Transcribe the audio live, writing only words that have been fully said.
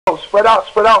Spread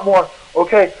out more.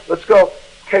 Okay, let's go.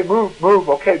 Okay, move.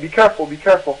 Okay, be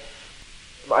careful.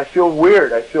 I feel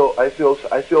weird. I feel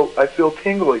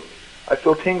tingly. I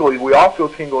feel tingly. We all feel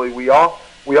tingly. We all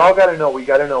gotta know. We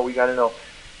gotta know.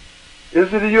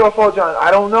 Is it a UFO, John?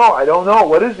 I don't know.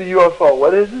 What is the UFO?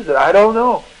 What is it? I don't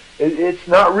know. It's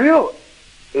not real.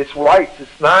 It's lights.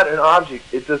 It's not an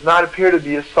object. It does not appear to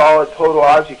be a solid, total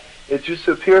object. It just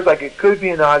appears like it could be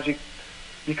an object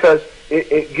because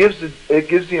it gives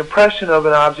the impression of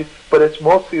an object, but it's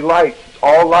mostly lights. It's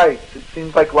all lights. It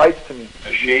seems like lights to me.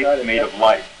 A shape made of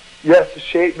light. Yes, a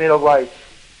shape made of lights.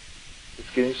 It's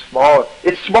getting smaller.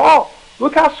 It's small.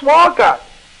 Look how small it got.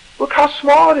 Look how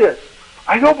small it is.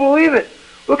 I don't believe it.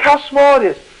 Look how small it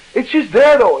is. It's just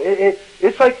there, though.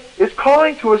 It's like it's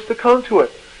calling to us to come to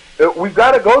it. We've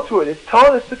got to go to it. It's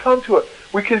telling us to come to it.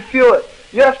 We can feel it.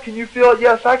 Yes, can you feel it?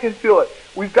 Yes, I can feel it.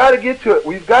 We've got to get to it.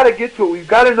 We've got to get to it. We've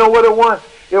got to know what it wants.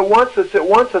 It wants us.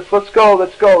 Let's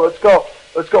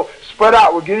go. Spread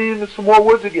out. We're getting into some more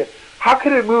woods again. How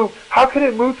could it move? How could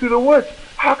it move through the woods?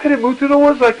 How could it move through the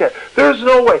woods like that? There's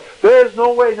no way. There is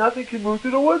no way nothing can move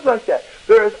through the woods like that.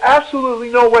 There is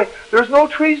absolutely no way. There's no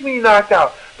trees being knocked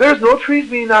out. There's no trees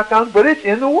being knocked down, but it's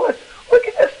in the woods. Look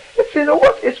at this. It's in the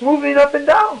woods. It's moving up and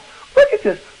down. Look at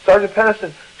this. Sergeant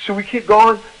Pennison, should we keep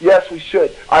going? Yes, we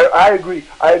should. I agree.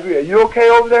 Are you okay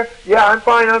over there? Yeah, I'm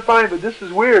fine, but this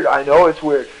is weird. I know it's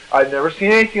weird. I've never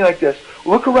seen anything like this.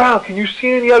 Look around. Can you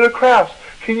see any other crafts?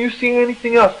 Can you see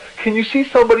anything else? Can you see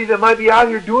somebody that might be out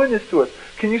here doing this to us?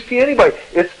 Can you see anybody?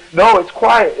 It's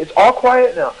quiet. It's all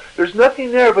quiet now. There's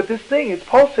nothing there but this thing. It's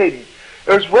pulsating.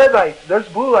 There's red lights. There's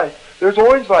blue lights. There's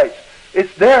orange lights.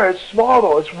 It's there. It's small,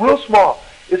 though. It's real small.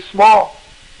 It's small.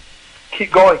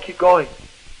 Keep going.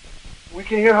 We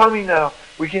can hear humming now.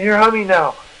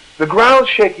 The ground's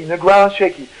shaking.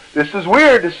 This is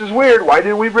weird. Why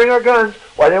didn't we bring our guns?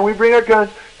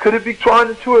 Could it be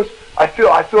drawn to us? I feel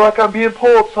like I'm being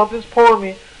pulled. Something's pulling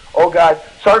me. Oh, God.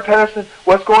 Sergeant Pennison,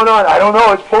 what's going on? I don't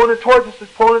know. It's pulling it towards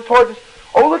us.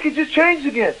 Oh, look, it just changed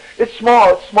again. It's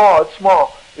small.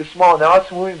 Now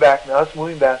it's moving back. Look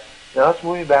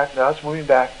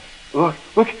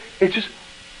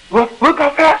how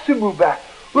fast it moved back.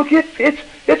 Look,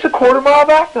 it's a quarter mile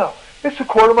back now.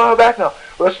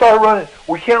 Let's start running.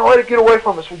 We can't let it get away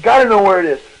from us. We've got to know where it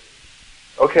is.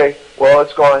 Okay, well,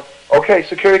 it's gone. Okay,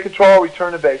 security control,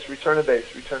 return to base.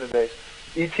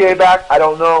 ETA back, I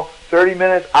don't know. 30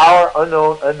 minutes, hour,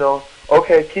 unknown.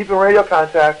 Okay, keep in radio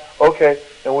contact. Okay,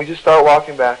 and we just start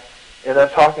walking back. And I'm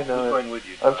talking to him.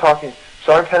 I'm talking.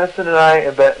 Sergeant Pennison and I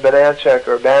and Bananchek.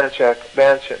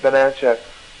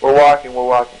 We're walking.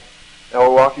 Now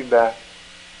we're walking back.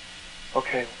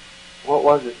 Okay, what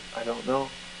was it? I don't know.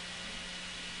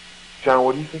 John,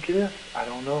 what do you think it is? I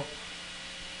don't know.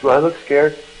 Do I look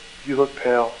scared? You look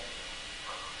pale.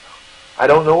 I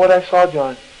don't know what I saw,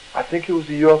 John. I think it was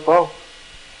a UFO.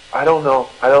 I don't know.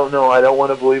 I don't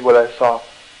want to believe what I saw.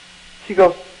 He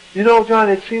goes, John,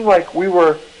 it seemed like we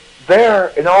were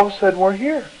there and all of a sudden we're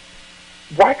here.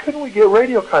 Why couldn't we get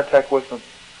radio contact with them?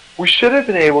 We should have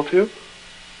been able to.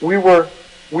 There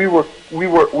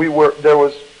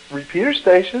was repeater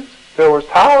stations, there was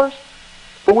towers,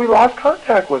 but we lost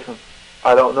contact with them.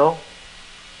 I don't know.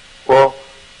 Well,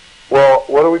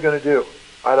 what are we going to do?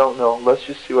 I don't know. Let's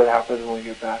just see what happens when we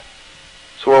get back.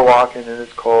 So we're walking, and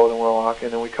it's cold, and we're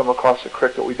walking, and we come across a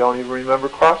creek that we don't even remember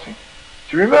crossing.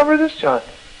 Do you remember this, John?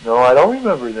 No, I don't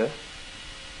remember this.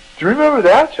 Do you remember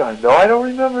that, John? No, I don't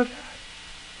remember that.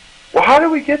 Well, how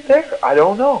did we get there? I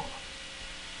don't know.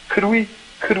 Could we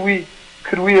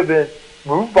have been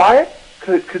moved by it?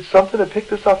 Could something have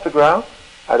picked us off the ground?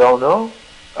 I don't know.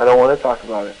 I don't want to talk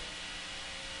about it.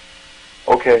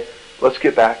 Okay, let's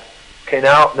get back. Okay,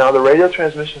 now the radio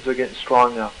transmissions are getting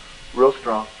strong now. Real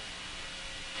strong.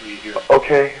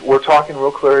 Okay, we're talking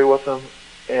real clearly with them,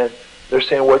 and they're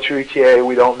saying, what's your ETA?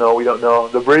 We don't know.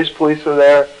 The British police are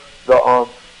there. The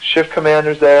shift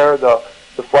commander's there. The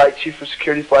flight chief for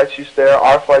security flight chief's there.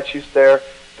 Our flight chief's there.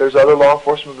 There's other law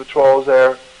enforcement patrols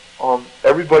there.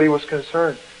 Everybody was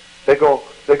concerned. They go,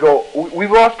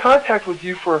 we've lost contact with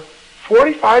you for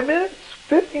 45 minutes,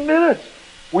 50 minutes.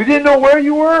 We didn't know where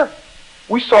you were.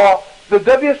 We saw, the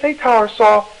WSA tower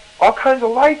saw all kinds of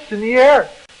lights in the air.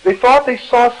 They thought they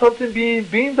saw something being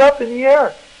beamed up in the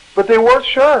air, but they weren't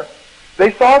sure.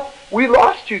 They thought we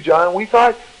lost you, John. We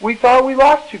thought we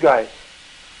lost you guys.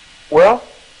 Well,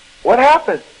 what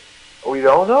happened? We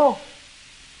don't know.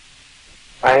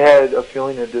 I had a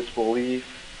feeling of disbelief.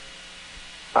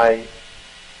 I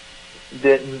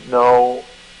didn't know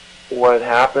what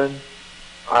happened.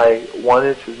 I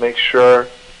wanted to make sure,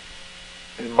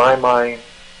 in my mind,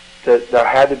 that there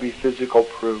had to be physical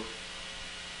proof.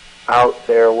 out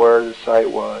there where the site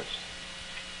was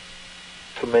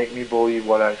to make me believe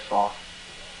what I saw.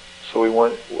 So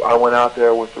I went out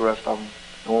there with the rest of them.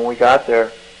 And when we got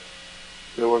there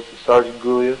was the Sergeant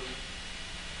Gulius,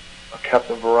 a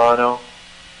Captain Verano,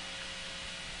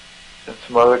 and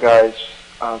some other guys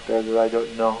out there that I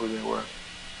don't know who they were.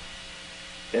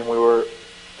 And we were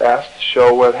asked to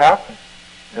show what happened.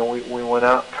 And we went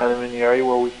out kind of in the area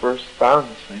where we first found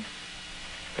this thing.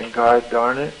 And God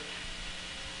darn it,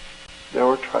 there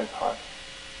were tripods.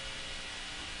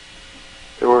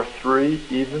 There were 3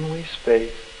 evenly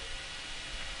spaced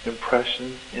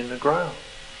impressions in the ground,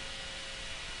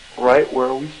 right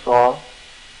where we saw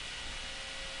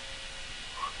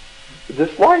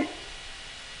this light.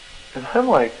 And I'm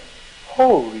like,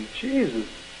 holy Jesus.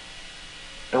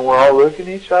 And we're all looking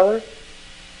at each other,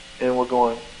 and we're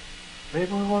going,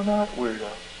 maybe we're not weirdos.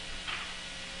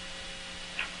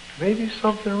 Maybe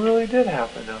something really did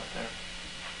happen out there.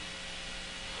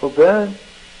 So then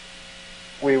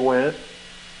we went,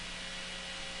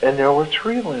 and there were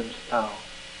tree limbs down.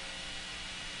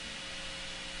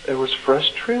 There was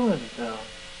fresh tree limbs down.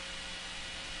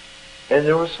 And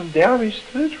there was some damage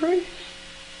to the trees.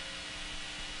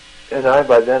 And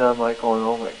by then I'm like going,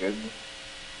 oh my goodness.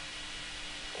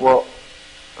 Well,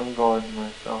 I'm going to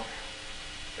myself,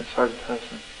 and Sergeant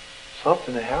Tennyson,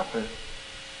 something had happened.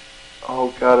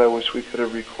 Oh God, I wish we could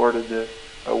have recorded this.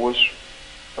 I wish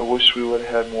we would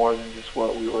have had more than just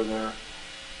what we were there.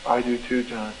 I do too,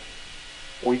 John.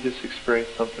 We just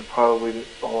experienced something probably that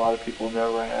a lot of people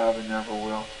never have and never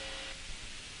will.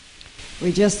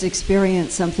 We just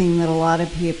experienced something that a lot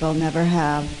of people never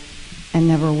have and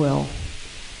never will.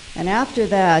 And after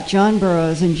that, John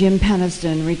Burroughs and Jim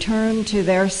Peniston returned to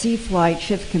their Sea Flight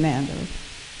shift commander,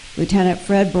 Lieutenant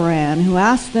Fred Baran, who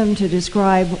asked them to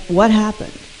describe what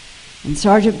happened. And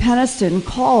Sergeant Peniston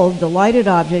called the lighted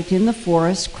object in the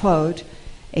forest, quote,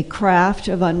 a craft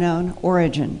of unknown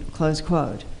origin, close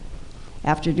quote.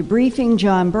 After debriefing,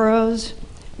 John Burroughs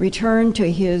returned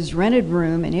to his rented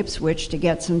room in Ipswich to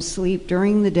get some sleep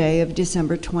during the day of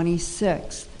December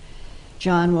 26th.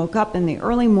 John woke up in the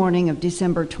early morning of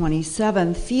December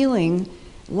 27th feeling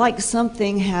like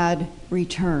something had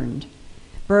returned.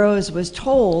 Burroughs was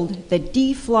told that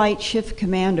D-Flight Shift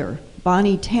Commander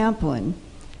Bonnie Tamplin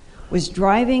was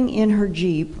driving in her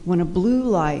Jeep when a blue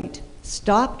light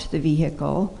stopped the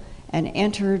vehicle and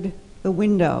entered the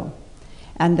window,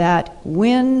 and that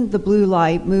when the blue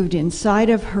light moved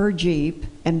inside of her Jeep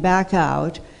and back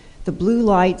out, the blue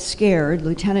light scared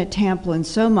Lieutenant Tamplin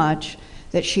so much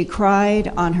that she cried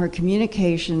on her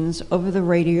communications over the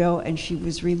radio, and she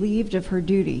was relieved of her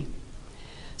duty.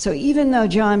 So even though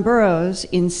John Burroughs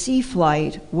in Sea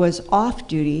Flight was off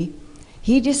duty,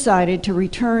 he decided to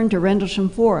return to Rendlesham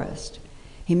Forest.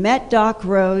 He met Doc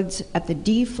Rhodes at the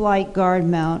D-Flight guard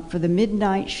mount for the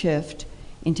midnight shift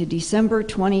into December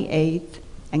 28th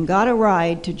and got a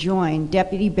ride to join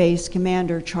Deputy Base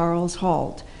Commander Charles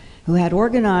Halt, who had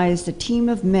organized a team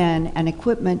of men and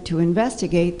equipment to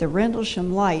investigate the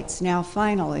Rendlesham lights. Now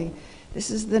finally, this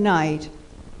is the night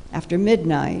after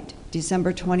midnight,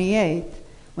 December 28th,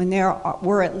 when there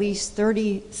were at least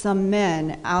 30-some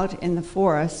men out in the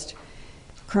forest.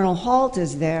 Colonel Halt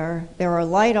is there. There are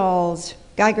light alls,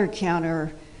 Geiger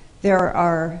counter.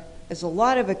 There's a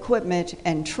lot of equipment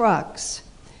and trucks.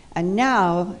 And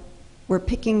now we're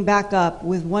picking back up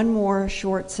with one more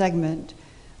short segment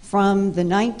from the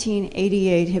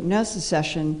 1988 hypnosis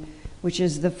session, which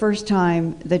is the first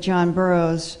time that John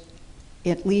Burroughs,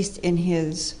 at least in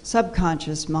his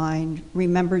subconscious mind,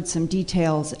 remembered some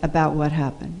details about what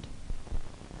happened.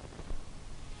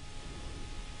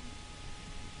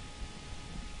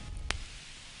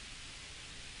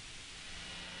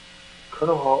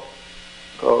 Colonel Halt,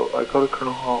 I go to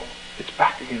Colonel Halt, it's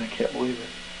back again, I can't believe it.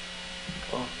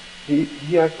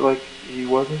 He acted like he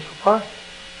wasn't surprised.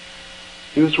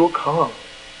 He was real calm.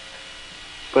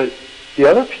 But the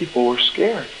other people were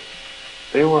scared.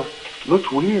 They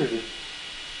looked weird.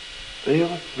 They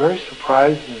looked very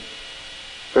surprised and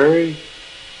very,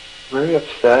 very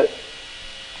upset.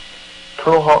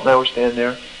 Colonel Halt and I were standing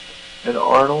there, and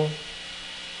Arnold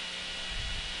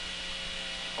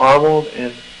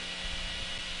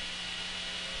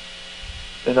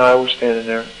and I were standing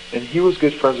there, and he was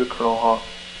good friends with Colonel Halt.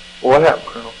 Well, what happened,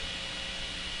 Colonel?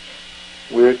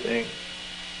 Weird thing.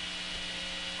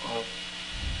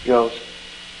 He goes,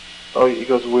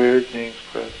 weird things,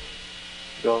 Chris.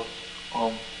 He goes,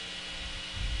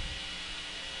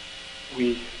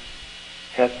 we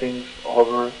had things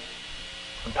over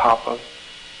on top of us.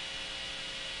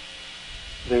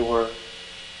 They were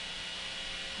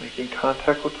making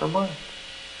contact with their minds.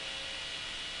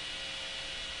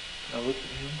 And I looked at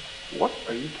him. What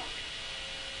are you talking about?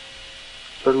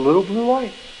 They're little blue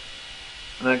lights.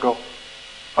 And I go,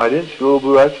 I didn't see little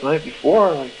blue lights the night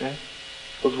before like that.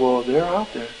 He goes, well, they're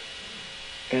out there.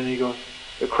 And he goes,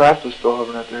 the craft was still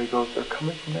hovering out there. He goes, they're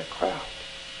coming from that craft.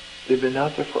 They've been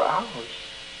out there for hours.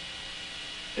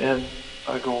 And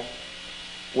I go,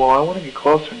 well, I want to get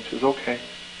closer. And he says, okay.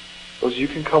 He goes, you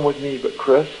can come with me, but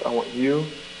Chris, I want you,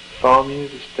 Bartholomew,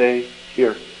 to stay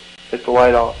here at the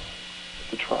lighthouse,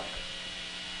 at the truck.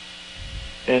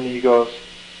 And he goes,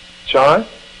 John,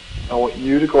 I want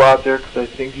you to go out there because I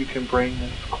think you can bring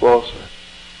this closer.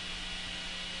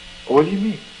 What do you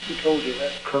mean? Who told you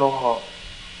that? Colonel Howe.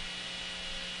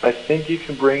 I think you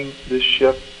can bring this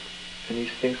ship and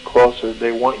these things closer.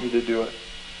 They want you to do it.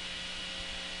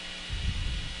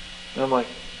 And I'm like,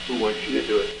 who wants you to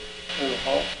do it? Colonel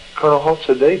Howe? Colonel Howe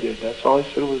said they did. That's all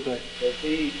he said was they. Does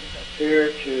he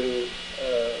appear to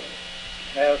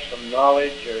have some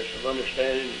knowledge or some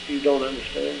understanding that you don't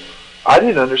understand? I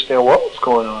didn't understand what was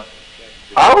going on.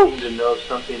 Okay. Did he seem to know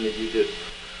something that you didn't?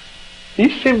 He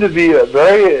seemed to be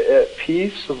very at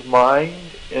peace of mind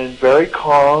and very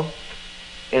calm,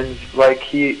 and like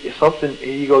he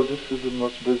goes, this is the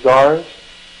most bizarrest,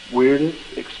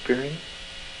 weirdest experience.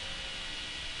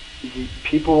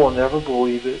 People will never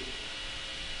believe it.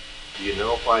 Do you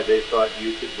know why they thought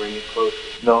you could bring it closer?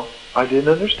 No, I didn't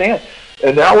understand.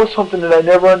 And that was something that I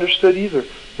never understood either.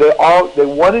 They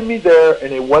wanted me there,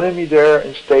 and they wanted me there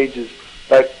in stages.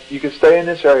 Like, you could stay in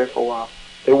this area for a while.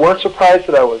 They weren't surprised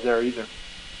that I was there either.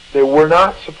 They were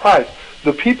not surprised.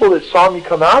 The people that saw me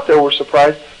come out there were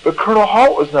surprised, but Colonel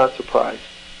Howe was not surprised.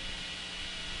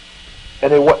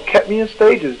 And they kept me in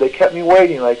stages. They kept me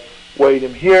waiting, like, wait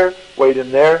him here, wait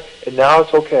him there, and now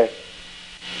it's okay.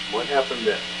 What happened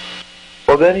then?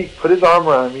 Well, then he put his arm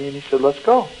around me and he said, let's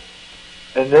go.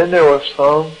 And then there was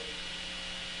all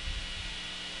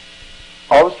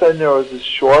of a sudden there was this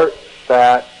short,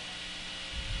 fat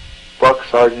buck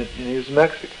sergeant, and he was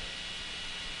Mexican.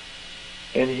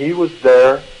 And he was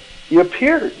there. He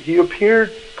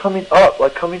appeared coming up,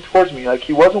 like coming towards me. Like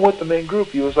he wasn't with the main group.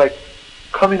 He was like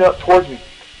coming up towards me.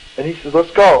 And he says,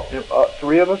 let's go. And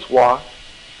three of us walked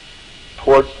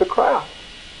towards the crowd.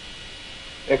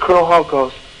 And Colonel Howe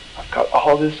goes, I've got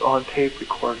all this on tape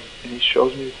recording. And he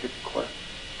shows me the tape recorder.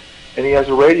 And he has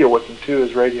a radio with him too,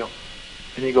 his radio.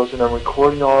 And he goes, and I'm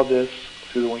recording all this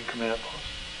through the Wing Command Post.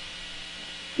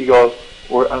 He goes,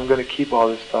 I'm going to keep all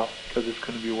this stuff because it's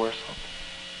going to be worth something.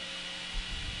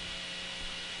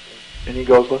 And he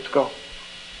goes, let's go.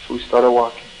 So we started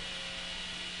walking.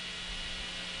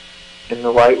 And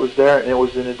the light was there, and it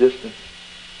was in the distance.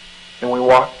 And we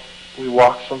walked a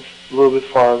little bit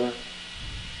farther.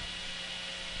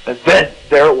 And then,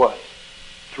 there it was.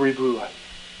 3 blue lights.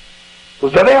 He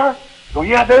goes, there they are. I go,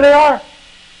 yeah, there they are.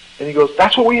 And he goes,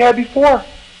 that's what we had before.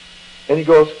 And he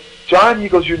goes, John, he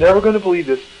goes, you're never going to believe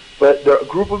this, but there, a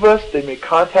group of us, they made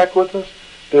contact with us.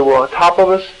 They were on top of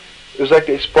us. It was like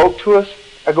they spoke to us.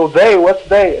 I go, they? What's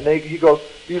they? And he goes,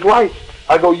 these lights.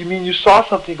 I go, you mean you saw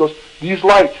something? He goes, these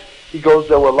lights. He goes,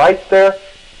 there were lights there,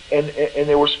 and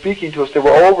they were speaking to us. They were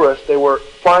over us. They were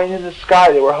flying in the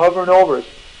sky. They were hovering over us.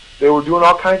 They were doing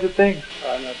all kinds of things.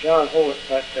 Now, John, hold it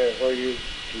right there where you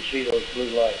can see those blue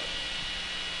lights.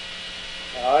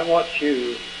 Now, I want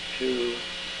you to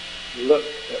look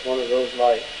at one of those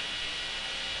lights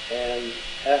and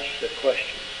ask the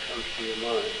question that comes to your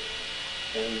mind.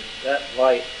 And that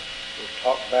light will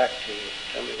talk back to you.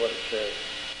 Tell me what it says.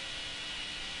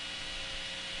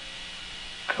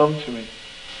 Come to me.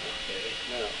 Okay,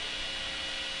 now,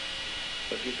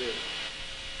 what do you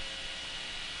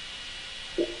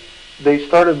do? They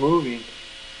started moving,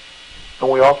 and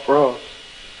we all froze.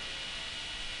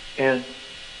 And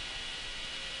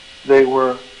they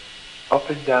were up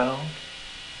and down.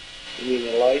 You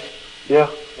mean the lights? Yeah.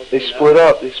 Okay, They split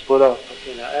up.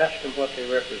 Okay, now ask them what they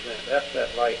represent. Ask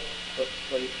that light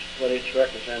what it's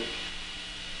representing.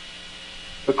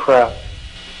 The craft.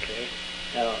 Okay.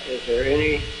 Now, is there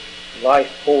any life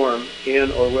form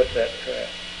in or with that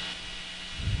craft?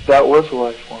 That was a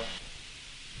life form.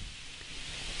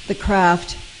 The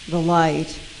craft, the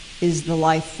light, is the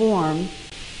life form.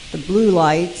 The blue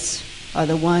lights are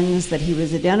the ones that he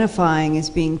was identifying as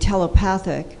being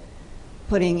telepathic,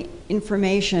 putting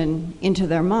information into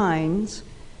their minds.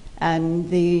 And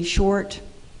the short,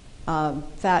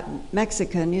 fat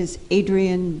Mexican is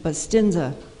Adrian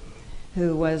Bustinza,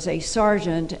 who was a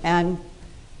sergeant and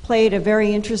played a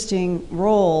very interesting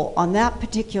role on that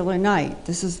particular night.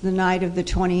 This is the night of the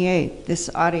 28th, this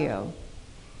audio.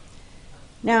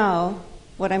 Now,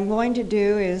 what I'm going to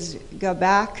do is go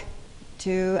back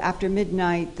to after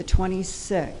midnight, the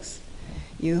 26th.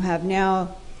 You have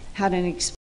now had an experience